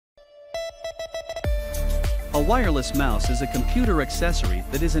A wireless mouse is a computer accessory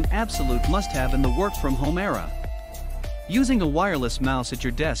that is an absolute must-have in the work-from-home era. Using a wireless mouse at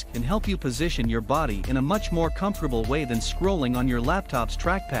your desk can help you position your body in a much more comfortable way than scrolling on your laptop's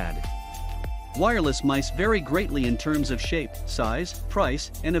trackpad. Wireless mice vary greatly in terms of shape, size, price,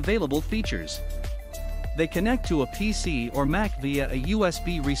 and available features. They connect to a PC or Mac via a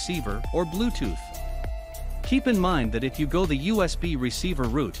USB receiver or Bluetooth. Keep in mind that if you go the USB receiver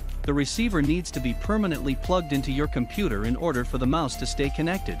route, the receiver needs to be permanently plugged into your computer in order for the mouse to stay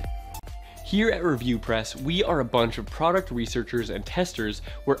connected. Here at Review Press, we are a bunch of product researchers and testers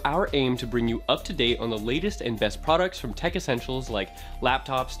where our aim to bring you up to date on the latest and best products from tech essentials like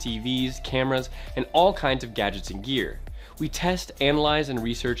laptops, TVs, cameras, and all kinds of gadgets and gear. We test, analyze, and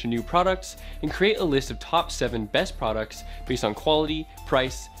research new products and create a list of top 7 best products based on quality,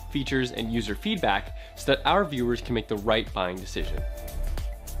 price, features, and user feedback so that our viewers can make the right buying decision.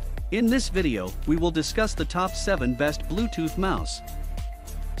 In this video, we will discuss the top 7 best Bluetooth mouse.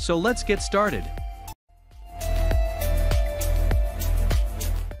 So let's get started.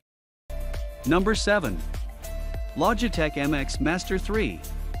 Number 7. Logitech MX Master 3.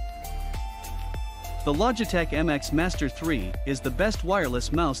 The Logitech MX Master 3 is the best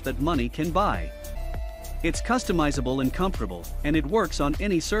wireless mouse that money can buy. It's customizable and comfortable, and it works on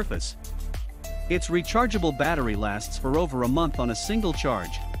any surface. Its rechargeable battery lasts for over a month on a single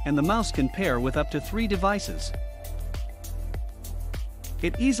charge, and the mouse can pair with up to 3 devices.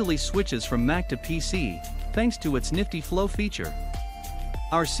 It easily switches from Mac to PC, thanks to its nifty flow feature.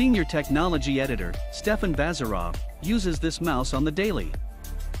 Our senior technology editor, Stefan Vazarov, uses this mouse on the daily.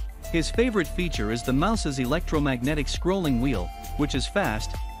 His favorite feature is the mouse's electromagnetic scrolling wheel, which is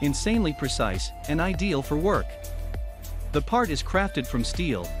fast, insanely precise, and ideal for work. The part is crafted from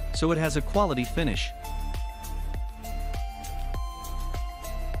steel, so it has a quality finish.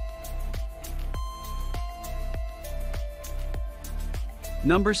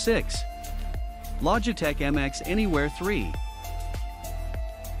 Number 6. Logitech MX Anywhere 3.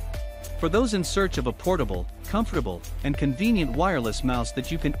 For those in search of a portable, comfortable, and convenient wireless mouse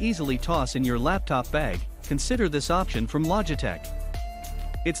that you can easily toss in your laptop bag, consider this option from Logitech.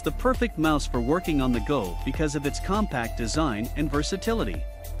 It's the perfect mouse for working on the go because of its compact design and versatility.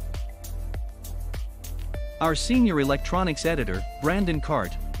 Our senior electronics editor, Brandon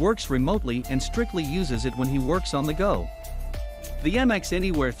Cart, works remotely and strictly uses it when he works on the go. The MX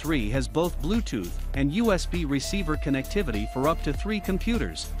Anywhere 3 has both Bluetooth and USB receiver connectivity for up to 3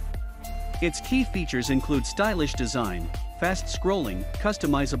 computers. Its key features include stylish design, fast scrolling,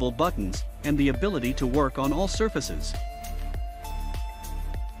 customizable buttons, and the ability to work on all surfaces.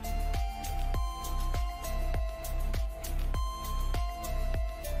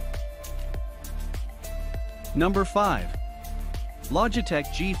 Number 5. Logitech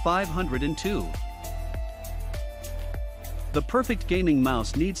G502. The perfect gaming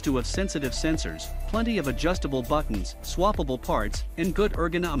mouse needs to have sensitive sensors, plenty of adjustable buttons, swappable parts, and good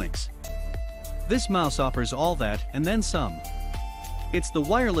ergonomics. This mouse offers all that and then some. It's the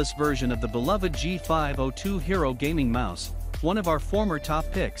wireless version of the beloved G502 Hero gaming mouse, one of our former top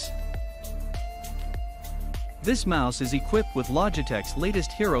picks. This mouse is equipped with Logitech's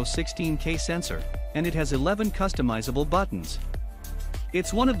latest Hero 16K sensor, and it has 11 customizable buttons.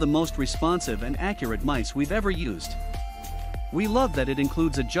 It's one of the most responsive and accurate mice we've ever used. We love that it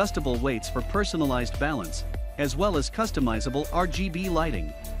includes adjustable weights for personalized balance, as well as customizable RGB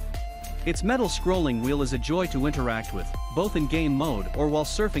lighting. Its metal scrolling wheel is a joy to interact with, both in game mode or while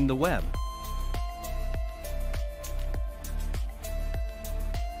surfing the web.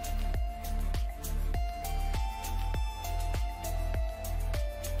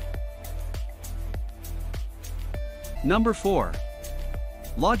 Number 4.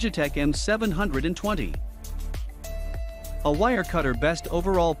 Logitech M720. A wire cutter best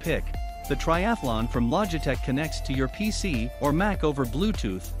overall pick, the Triathlon from Logitech connects to your PC or Mac over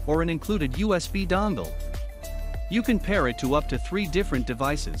Bluetooth or an included USB dongle. You can pair it to up to 3 different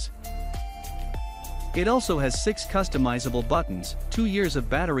devices. It also has 6 customizable buttons, 2 years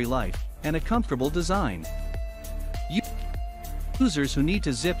of battery life, and a comfortable design. Users who need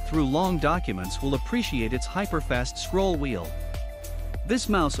to zip through long documents will appreciate its hyper-fast scroll wheel. This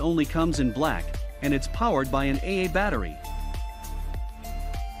mouse only comes in black, and it's powered by an AA battery.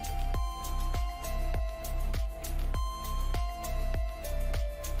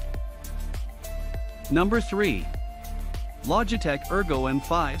 Number 3. Logitech ERGO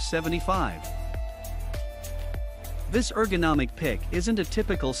M575. This ergonomic pick isn't a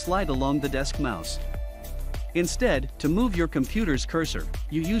typical slide-along-the-desk mouse. Instead, to move your computer's cursor,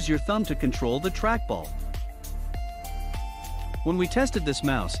 you use your thumb to control the trackball. When we tested this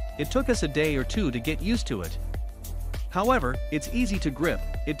mouse, it took us a day or two to get used to it. However, it's easy to grip,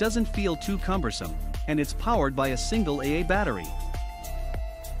 it doesn't feel too cumbersome, and it's powered by a single AA battery.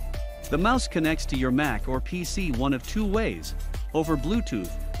 The mouse connects to your Mac or PC one of two ways, over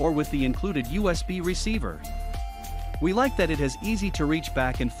Bluetooth, or with the included USB receiver. We like that it has easy to reach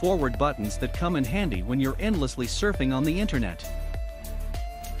back and forward buttons that come in handy when you're endlessly surfing on the internet.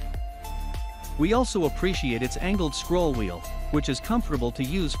 We also appreciate its angled scroll wheel, which is comfortable to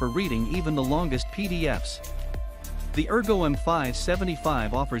use for reading even the longest PDFs. The ERGO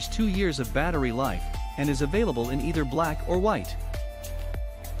M720 offers 2 years of battery life, and is available in either black or white.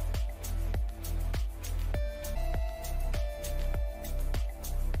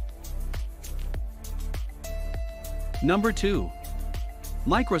 Number 2.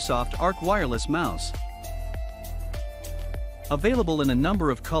 Microsoft Arc Wireless Mouse. Available in a number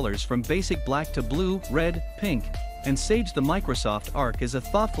of colors from basic black to blue, red, pink, and sage, the Microsoft Arc is a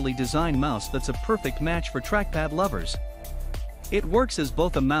thoughtfully designed mouse that's a perfect match for trackpad lovers. It works as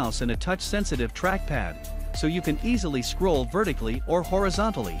both a mouse and a touch-sensitive trackpad, so you can easily scroll vertically or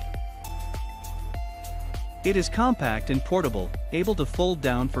horizontally. It is compact and portable, able to fold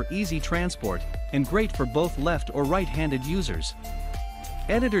down for easy transport, and great for both left or right-handed users.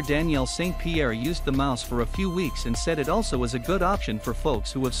 Editor Danielle St. Pierre used the mouse for a few weeks and said it also is a good option for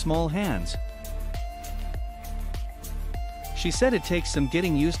folks who have small hands. She said it takes some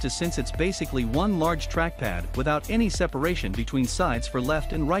getting used to since it's basically one large trackpad without any separation between sides for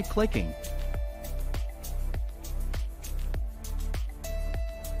left and right clicking.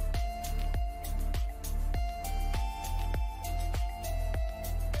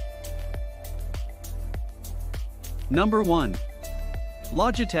 Number 1.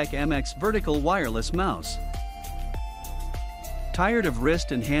 Logitech MX Vertical Wireless Mouse. Tired of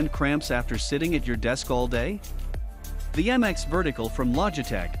wrist and hand cramps after sitting at your desk all day? The MX Vertical from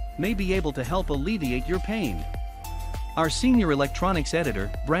Logitech may be able to help alleviate your pain. Our senior electronics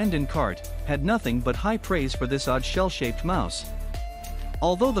editor, Brandon Cart, had nothing but high praise for this odd shell-shaped mouse.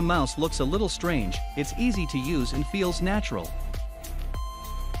 Although the mouse looks a little strange, it's easy to use and feels natural.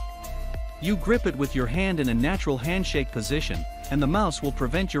 You grip it with your hand in a natural handshake position, and the mouse will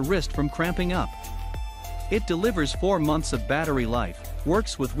prevent your wrist from cramping up. It delivers 4 months of battery life,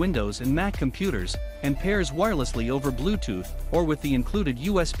 works with Windows and Mac computers, and pairs wirelessly over Bluetooth or with the included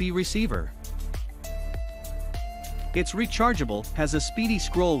USB receiver. It's rechargeable, has a speedy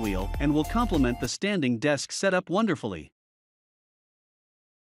scroll wheel, and will complement the standing desk setup wonderfully.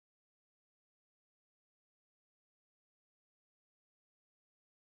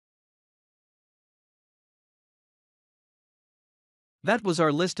 That was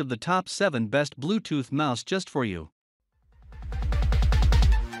our list of the top 7 best Bluetooth mouse just for you.